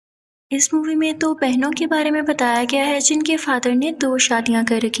इस मूवी में दो बहनों के बारे में बताया गया है जिनके फादर ने 2 शादियां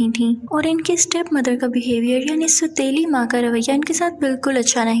कर रखी थीं और इनकी स्टेप मदर का बिहेवियर यानी सुतेली माँ का रवैया इनके साथ बिल्कुल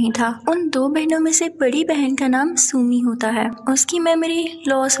अच्छा नहीं था। उन 2 बहनों में से बड़ी बहन का नाम सुमी होता है। उसकी मेमोरी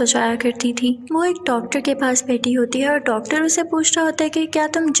लॉस हो जाया करती थी। वो एक डॉक्टर के पास बैठी होती है और डॉक्टर उसे पूछता होता है कि क्या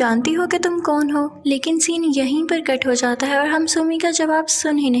तुम जानती हो कि तुम कौन हो, लेकिन सीन यहीं पर कट हो जाता है और हम सुमी का जवाब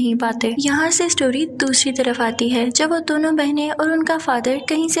सुन ही नहीं पाते। यहाँ से स्टोरी दूसरी तरफ आती है जब वो दोनों बहनें और उनका फादर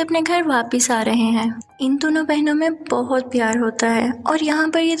कहीं से अपने घर वापस आ रहे हैं। इन दोनों बहनों में बहुत प्यार होता है और यहाँ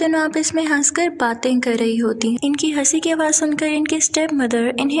पर ये दोनों आपस में हंसकर बातें कर रही होती हैं। इनकी हंसी की आवाज सुनकर इनकी स्टेप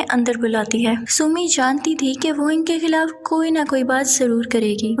मदर इन्हें अंदर बुलाती है। सुमी जानती थी कि वो इनके खिलाफ कोई ना कोई बात जरूर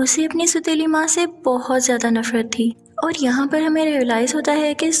करेगी। उसे अपनी सुतेली माँ से बहुत ज्यादा नफरत थी और यहाँ पर हमें रियलाइज होता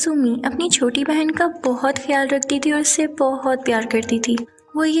है कि सुमी अपनी छोटी बहन का बहुत ख्याल रखती थी और उससे बहुत प्यार करती थी।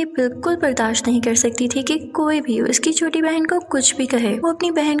 वो ये बिल्कुल बर्दाश्त नहीं कर सकती थी कि कोई भी उसकी छोटी बहन को कुछ भी कहे। वो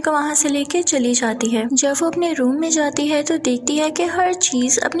अपनी बहन को वहाँ से लेके चली जाती है। जब वो अपने रूम में जाती है तो देखती है कि हर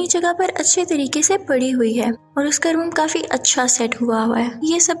चीज अपनी जगह पर अच्छे तरीके से पड़ी हुई है और उसका रूम काफी अच्छा सेट हुआ है।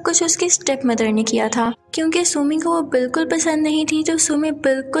 ये सब कुछ उसकी स्टेप मदर ने किया था। क्योंकि सुमी को वो बिल्कुल पसंद नहीं थी तो सुमी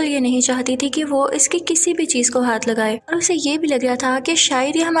बिल्कुल ये नहीं चाहती थी कि वो इसकी किसी भी चीज को हाथ लगाए और उसे ये भी लग रहा था कि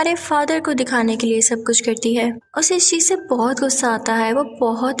शायद ये हमारे फादर को दिखाने के लिए सब कुछ करती है। उसे इस चीज से बहुत गुस्सा आता है। वो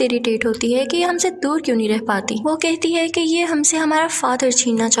बहुत इरिटेट होती है कि ये हमसे दूर क्यों नहीं रह पाती। वो कहती है कि ये हमसे हमारा फादर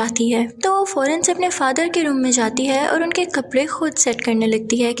छीनना चाहती है। तो वो फौरन से अपने फादर के रूम में जाती है और उनके कपड़े खुद सेट करने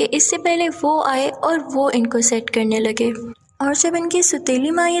लगती है कि इससे पहले वो आए और वो इनको सेट करने लगे। और जब इनकी सुतेली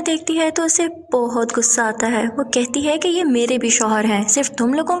माँ ये देखती है तो उसे बहुत गुस्सा आता है। वो कहती है कि ये मेरे भी शौहर हैं, सिर्फ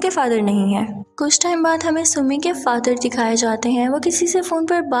तुम लोगों के फादर नहीं है। कुछ टाइम बाद हमें सुमी के फादर दिखाए जाते हैं। वो किसी से फोन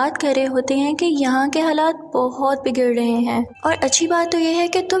पर बात कर रहे होते हैं कि यहाँ के हालात बहुत बिगड़ रहे हैं और अच्छी बात तो ये है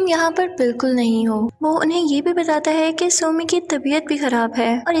कि तुम यहाँ पर बिल्कुल नहीं हो। वो उन्हें ये भी बताता है कि सुमी की तबीयत भी खराब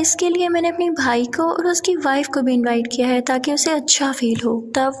है और इसके लिए मैंने अपने भाई को और उसकी वाइफ को भी इन्वाइट किया है ताकि उसे अच्छा फील हो।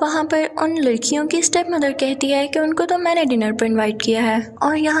 तब वहाँ पर उन लड़कियों की स्टेप मदर कहती है कि उनको तो मैंने डिनर पर इनवाइट किया है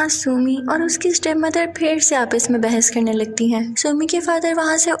और यहाँ सुमी और उसकी स्टेप मदर फिर से आपस में बहस करने लगती हैं। सुमी के फादर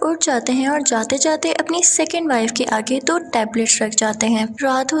वहाँ से उठ जाते हैं और जाते जाते अपनी सेकंड वाइफ के आगे 2 टैबलेट्स रख जाते हैं।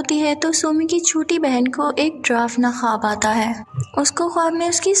 रात होती है तो सुमी की छोटी बहन को एक डरावना ख्वाब आता है। उसको ख्वाब में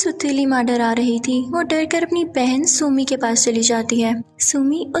उसकी सुतीली माँ डरा रही थी। वो डर कर अपनी बहन सुमी के पास चली जाती है।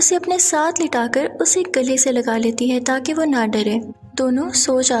 सुमी उसे अपने साथ लिटाकर उसे गले से लगा लेती है ताकि वो ना डरे। दोनों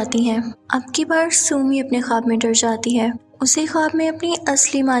सो जाती हैं। अब की बार सुमी अपने ख्वाब में डर जाती है। उसे ख्वाब में अपनी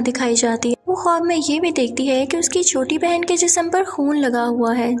असली माँ दिखाई जाती है। वो ख्वाब में ये भी देखती है कि उसकी छोटी बहन के जिस्म पर खून लगा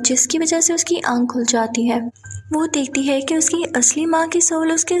हुआ है जिसकी वजह से उसकी आंख खुल जाती है। वो देखती है कि उसकी असली माँ की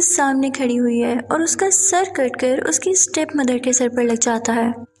सोल उसके सामने खड़ी हुई है और उसका सर कटकर उसकी स्टेप मदर के सर पर लग जाता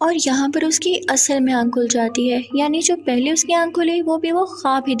है और यहाँ पर उसकी असल में आंख खुल जाती है। यानी जो पहले उसकी आंख खुली वो भी वो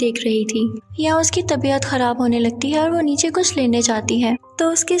ख्वाब ही देख रही थी। यहाँ उसकी तबीयत खराब होने लगती है और वो नीचे कुछ लेने जाती है तो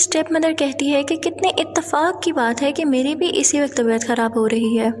उसकी स्टेप मदर कहती है कि कितने इत्तेफाक की बात है कि मेरी भी इसी वक्त तबीयत खराब हो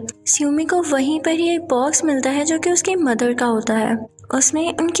रही है। सुमी को वहीं पर ही एक बॉक्स मिलता है जो कि उसकी मदर का होता है। उसमें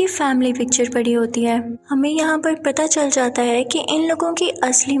उनकी फैमिली पिक्चर पड़ी होती है। हमें यहाँ पर पता चल जाता है कि इन लोगों की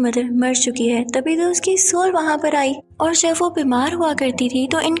असली मदर मर चुकी है, तभी तो उसकी सोल वहाँ पर आई। और जब वो बीमार हुआ करती थी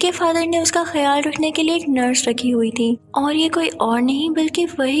तो इनके फादर ने उसका ख्याल रखने के लिए एक नर्स रखी हुई थी और ये कोई और नहीं बल्कि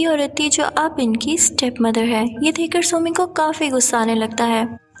वही औरत थी जो अब इनकी स्टेप मदर है। ये देखकर सुमी को काफी गुस्सा आने लगता है।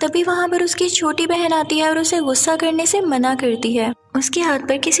 तभी वहाँ पर उसकी छोटी बहन आती है और उसे गुस्सा करने से मना करती है। उसके हाथ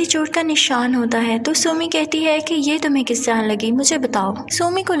पर किसी चोट का निशान होता है तो सुमी कहती है कि ये तुम्हें किस जान लगी, मुझे बताओ।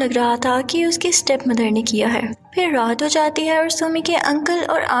 सुमी को लग रहा था कि उसकी स्टेप मदर ने किया है। फिर रात हो जाती है और सुमी के अंकल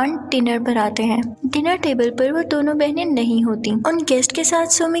और आंट डिनर पर आते हैं। डिनर टेबल पर वो दोनों बहनें नहीं होती। उन गेस्ट के साथ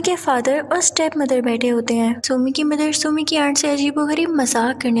सुमी के फादर और स्टेप मदर बैठे होते हैं। सुमी की मदर सुमी की आंट से अजीबोगरीब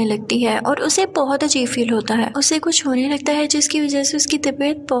मजाक करने लगती है और उसे बहुत अजीब फील होता है। उसे कुछ होने लगता है जिसकी वजह से उसकी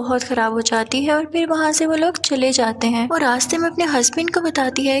तबीयत बहुत खराब हो जाती है और फिर वहाँ से वो लोग चले जाते हैं। और रास्ते में अपने हस्बैंड को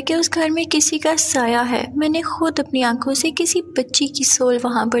बताती है कि उस घर में किसी का साया है। मैंने खुद अपनी आंखों से किसी बच्ची की सोल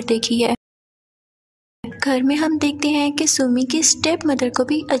वहाँ पर देखी है। घर में हम देखते हैं कि सुमी की स्टेप मदर को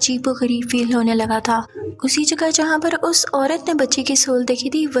भी अजीबोगरीब फील होने लगा था। उसी जगह जहाँ पर उस औरत ने बच्ची की सोल देखी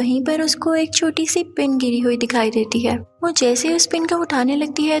थी वहीं पर उसको एक छोटी सी पिन गिरी हुई दिखाई देती है। वो जैसे ही उस पिन को उठाने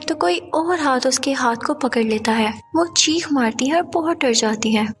लगती है तो कोई और हाथ उसके हाथ को पकड़ लेता है। वो चीख मारती है और बहुत डर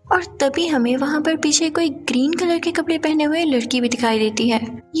जाती है और तभी हमें वहाँ पर पीछे कोई ग्रीन कलर के कपड़े पहने हुए लड़की भी दिखाई देती है।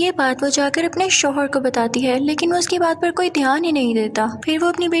 ये बात वो जाकर अपने शौहर को बताती है लेकिन वो उसकी बात पर कोई ध्यान ही नहीं देता। फिर वो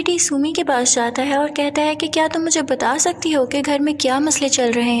अपनी बेटी सुमी के पास जाता है और कहता है कि क्या तुम मुझे बता सकती हो कि घर में क्या मसले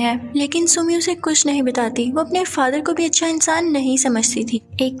चल रहे हैं। लेकिन सुमी उसे कुछ नहीं बताती। वो अपने फादर को भी अच्छा इंसान नहीं समझती थी।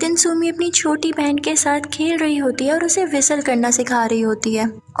 एक दिन सुमी अपनी छोटी बहन के साथ खेल रही होती है और उसे विसल करना सिखा रही होती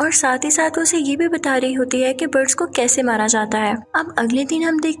है और साथ ही साथ उसे ये भी बता रही होती है कि बर्ड्स को कैसे मारा जाता है। अब अगले दिन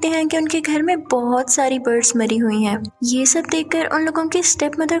हम देखते हैं कि उनके घर में बहुत सारी बर्ड्स मरी हुई हैं। ये सब देखकर उन लोगों की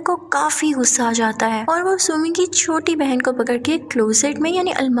स्टेप मदर को काफी गुस्सा आ जाता है और वो सुमी की छोटी बहन को पकड़ के क्लोसेट में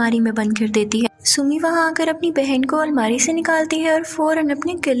यानी अलमारी में बंद कर देती है। सुमी वहाँ आकर अपनी बहन को अलमारी से निकालती है और फौरन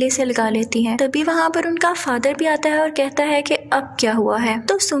अपने गले से लगा लेती है। तभी वहाँ पर उनका फादर भी आता है और कहता है कि अब क्या हुआ है।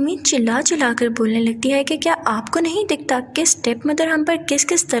 तो सुमी चिल्ला चिल्ला कर बोलने लगती है कि क्या आपको नहीं दिखता कि स्टेप मदर हम पर किस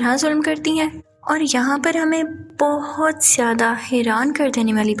किस तरह जुल्म करती हैं। और यहाँ पर हमें बहुत ज्यादा हैरान कर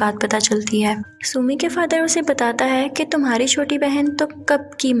देने वाली बात पता चलती है। सुमी के फादर उसे बताता है कि तुम्हारी छोटी बहन तो कब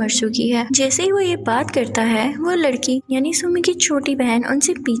की मर चुकी है। जैसे ही वो ये बात करता है वो लड़की यानी सुमी की छोटी बहन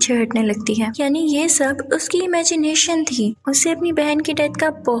उनसे पीछे हटने लगती है। यानी ये सब उसकी इमेजिनेशन थी। उसे अपनी बहन की डेथ का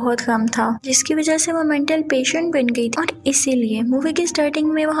बहुत गम था जिसकी वजह से वो मेंटल पेशेंट बन गई थी और इसीलिए मूवी की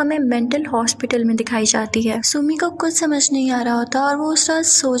स्टार्टिंग में वो हमें मेंटल हॉस्पिटल में दिखाई जाती है। सुमी को कुछ समझ नहीं आ रहा होता और वो उस रात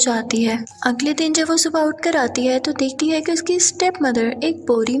सो जाती है। अगले दिन जब वो सुबह उठकर आती है तो देखती है कि उसकी स्टेप मदर एक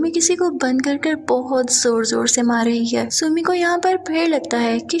बोरी में किसी को बंद कर बहुत जोर जोर से मार रही है। सुमी को यहाँ पर फिर लगता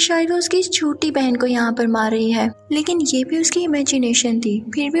है कि शायद वो उसकी छोटी बहन को यहाँ पर मार रही है, लेकिन ये भी उसकी इमेजिनेशन थी।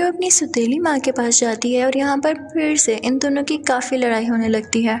 फिर भी वो अपनी सौतेली माँ के पास जाती है और यहाँ पर फिर से इन दोनों की काफी लड़ाई होने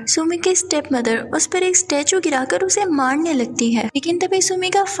लगती है। सुमी की स्टेप मदर उस पर एक स्टैचू गिराकर उसे मारने लगती है, लेकिन तभी सुमी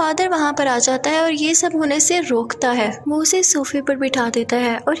का फादर वहाँ पर आ जाता है और ये सब होने से रोकता है। वो उसे सोफे पर बिठा देता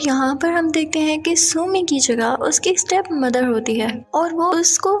है और यहाँ पर हम देखते हैं कि सुमी की जगह उसकी स्टेप मदर होती है और वो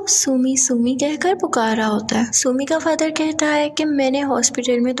उसको सुमी सुमी कहकर पुकार रहा होता है। सुमी का फादर कहता है कि मैंने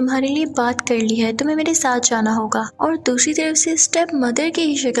हॉस्पिटल में तुम्हारे लिए बात कर ली है, तुम्हें मेरे साथ जाना होगा। और दूसरी तरफ से स्टेप मदर की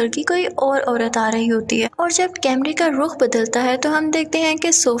ही शक्ल की कोई और औरत आ रही होती है और जब कैमरे का रुख बदलता है तो हम देखते हैं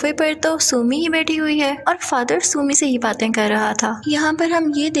कि सोफे पर तो सुमी ही बैठी हुई है और फादर सुमी से ही बातें कर रहा था। यहाँ पर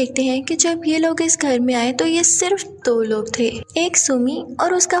हम ये देखते हैं कि जब ये लोग इस घर में आए तो ये सिर्फ 2 लोग थे, एक सुमी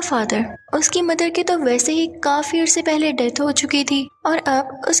और उसका फादर। उसकी मदर की तो वैसे ही काफी अर्से पहले डेथ हो चुकी थी और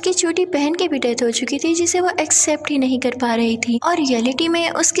अब उसकी छोटी बहन की भी डेथ हो चुकी थी जिसे वो एक्सेप्ट ही नहीं कर पा रही थी और रियलिटी में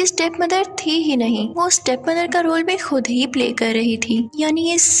उसकी स्टेप मदर थी ही नहीं, वो स्टेप मदर का रोल भी खुद ही प्ले कर रही थी। यानी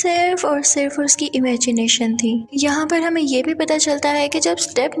ये सिर्फ और सिर्फ उसकी इमेजिनेशन थी। यहाँ पर हमें ये भी पता चलता है कि जब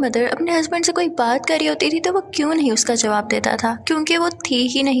स्टेप मदर अपने हस्बैंड से कोई बात कर रही होती थी तो वो क्यों नहीं उसका जवाब देता था, क्योंकि वो थी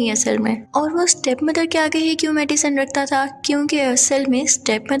ही नहीं असल में। और वो स्टेप मदर के आगे ही क्यों मेडिसिन रखता था, क्योंकि असल में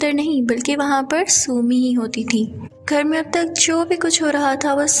स्टेप मदर नहीं बल्कि वहाँ पर सुमी ही होती थी। घर में अब तक जो भी कुछ हो रहा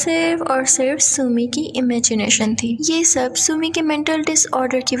था वो सिर्फ और सिर्फ सुमी की इमेजिनेशन थी। ये सब सुमी के मेंटल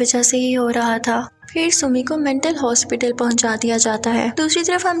डिसऑर्डर की वजह से ही हो रहा था। फिर सुमी को मेंटल हॉस्पिटल पहुंचा दिया जाता है। दूसरी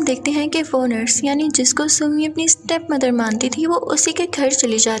तरफ हम देखते हैं कि वो नर्स यानी जिसको सुमी अपनी स्टेप मदर मानती थी वो उसी के घर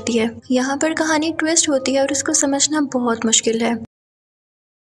चली जाती है। यहाँ पर कहानी ट्विस्ट होती है और उसको समझना बहुत मुश्किल है।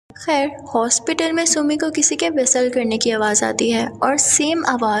 खैर हॉस्पिटल में सुमी को किसी के विसल करने की आवाज आती है और सेम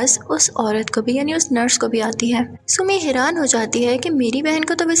आवाज उस औरत को भी यानी उस नर्स को भी आती है। सुमी हैरान हो जाती है कि मेरी बहन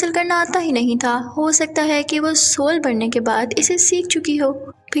को तो विसल करना आता ही नहीं था, हो सकता है कि वो सोल बनने के बाद इसे सीख चुकी हो।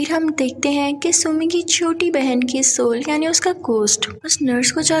 फिर हम देखते हैं कि सुमी की छोटी बहन की सोल यानी उसका गोस्ट उस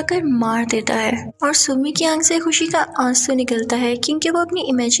नर्स को जाकर मार देता है और सुमी की आंख से खुशी का आंसू निकलता है क्योंकि वो अपनी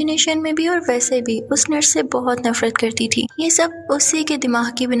इमेजिनेशन में भी और वैसे भी उस नर्स से बहुत नफरत करती थी। ये सब उसी के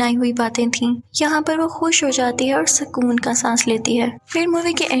दिमाग की बनाई हुई बातें थीं। यहाँ पर वो खुश हो जाती है और सुकून का सांस लेती है। फिर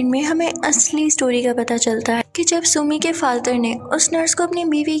मूवी के एंड में हमें असली स्टोरी का पता चलता है कि जब सुमी के फादर ने उस नर्स को अपनी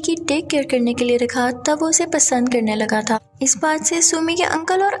बीवी की टेक केयर करने के लिए रखा तब वो उसे पसंद करने लगा था। इस बात से सुमी के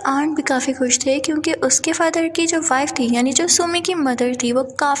अंकल और आंट भी काफी खुश थे क्योंकि उसके फादर की जो वाइफ थी यानी जो सुमी की मदर थी वो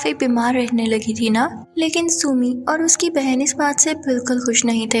काफी बीमार रहने लगी थी ना। लेकिन सुमी और उसकी बहन इस बात से बिल्कुल खुश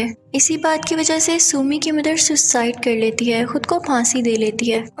नहीं थे। इसी बात की वजह से सुमी की मदर सुसाइड कर लेती है, खुद को फांसी दे लेती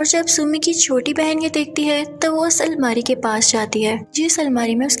है। और जब सुमी की छोटी बहन ये देखती है तो वो उस अलमारी के पास जाती है जिस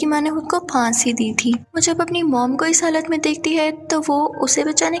अलमारी में उसकी माँ ने खुद को फांसी दी थी। वो जब अपनी मॉम को इस हालत में देखती है तो वो उसे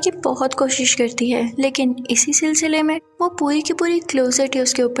बचाने की बहुत कोशिश करती है, लेकिन इसी सिलसिले में वो पूरी की पूरी क्लोजेट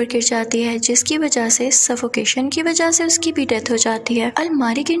उसके ऊपर गिर जाती है जिसकी वजह से सफोकेशन की वजह से उसकी भी डेथ हो जाती है।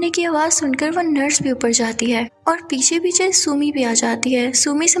 अलमारी गिरने की आवाज सुनकर वो नर्स भी ऊपर जाती है और पीछे पीछे सुमी भी आ जाती है।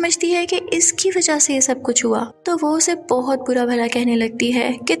 सुमी समझती है कि इसकी वजह से ये सब कुछ हुआ तो वो उसे बहुत बुरा भला कहने लगती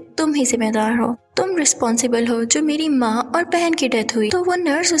है कि तुम ही जिम्मेदार हो, तुम रिस्पॉन्सिबल हो जो मेरी माँ और बहन की डेथ हुई। तो वो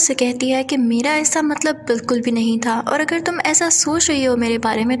नर्स उससे कहती है कि मेरा ऐसा मतलब बिल्कुल भी नहीं था और अगर तुम ऐसा सोच रही हो मेरे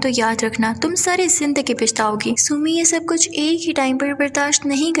बारे में तो याद रखना तुम सारी जिंदगी पछताओगी। सुमी ये सब कुछ एक ही टाइम पर बर्दाश्त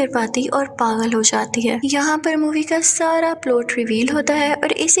नहीं कर पाती और पागल हो जाती है। यहाँ पर मूवी का सारा प्लॉट रिवील होता है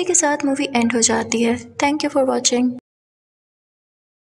और इसी के साथ मूवी एंड हो जाती है। Thank you for watching.